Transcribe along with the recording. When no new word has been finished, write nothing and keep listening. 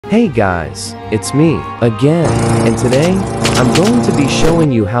Hey guys, it's me, again, and today, I'm going to be showing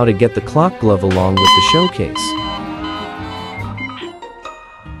you how to get the clock glove along with the showcase.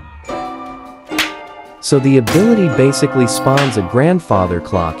 So the ability basically spawns a grandfather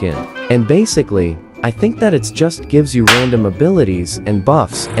clock in, and basically, I think that it just gives you random abilities and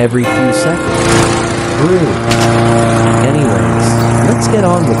buffs every few seconds. Rude. Anyways, let's get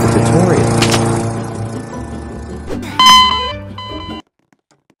on with the tutorial.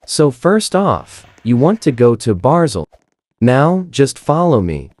 So first off, you want to go to Barzil. Now, just follow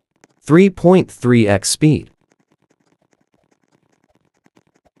me. 3.3x speed.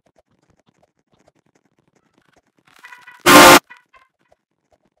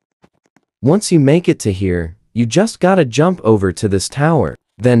 Once you make it to here, you just gotta jump over to this tower.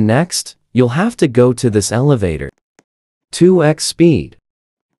 Then next, you'll have to go to this elevator. 2x speed.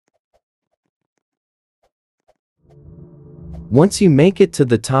 Once you make it to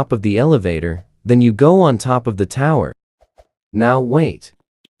the top of the elevator, then you go on top of the tower. Now wait.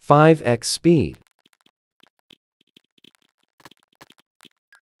 5x speed.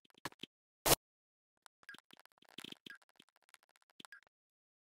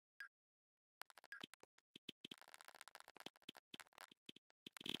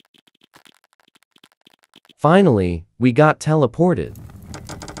 Finally, we got teleported.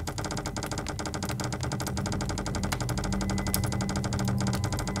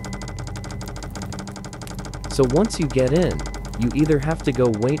 So once you get in, you either have to go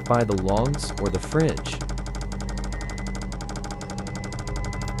wait by the logs or the fridge.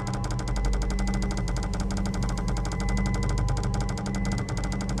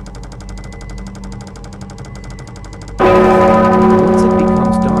 Once it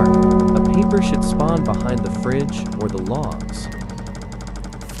becomes dark, a paper should spawn behind the fridge or the logs.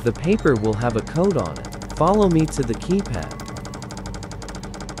 The paper will have a code on it. Follow me to the keypad.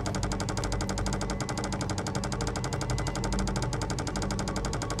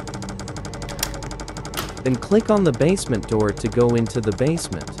 Then click on the basement door to go into the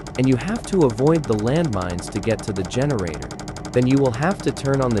basement, and you have to avoid the landmines to get to the generator. Then you will have to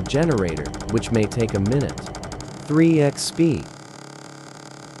turn on the generator, which may take a minute. 3x speed.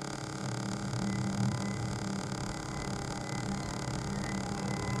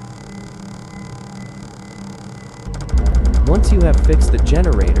 Once you have fixed the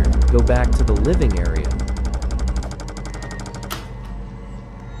generator, go back to the living area.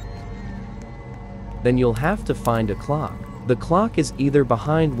 Then you'll have to find a clock. The clock is either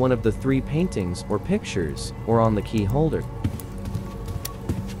behind one of the 3 paintings or pictures, or on the key holder.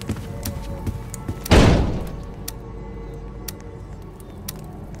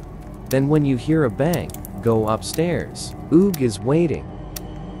 Then when you hear a bang, go upstairs. Oog is waiting.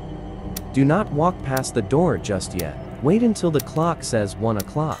 Do not walk past the door just yet. Wait until the clock says 1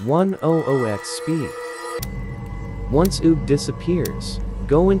 o'clock. 100x speed. Once Oog disappears,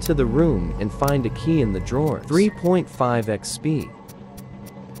 go into the room and find a key in the drawer. 3.5x speed.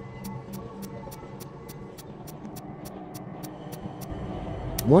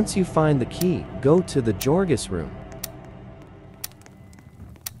 Once you find the key, go to the Jorgus room.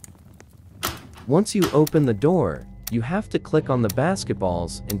 Once you open the door, you have to click on the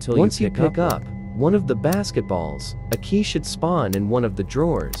basketballs until you pick up one of the basketballs. A key should spawn in one of the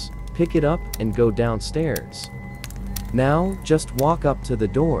drawers. Pick it up and go downstairs. Now, just walk up to the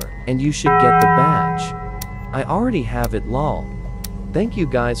door, and you should get the badge. I already have it, lol. Thank you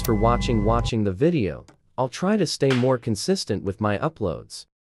guys for watching the video. I'll try to stay more consistent with my uploads.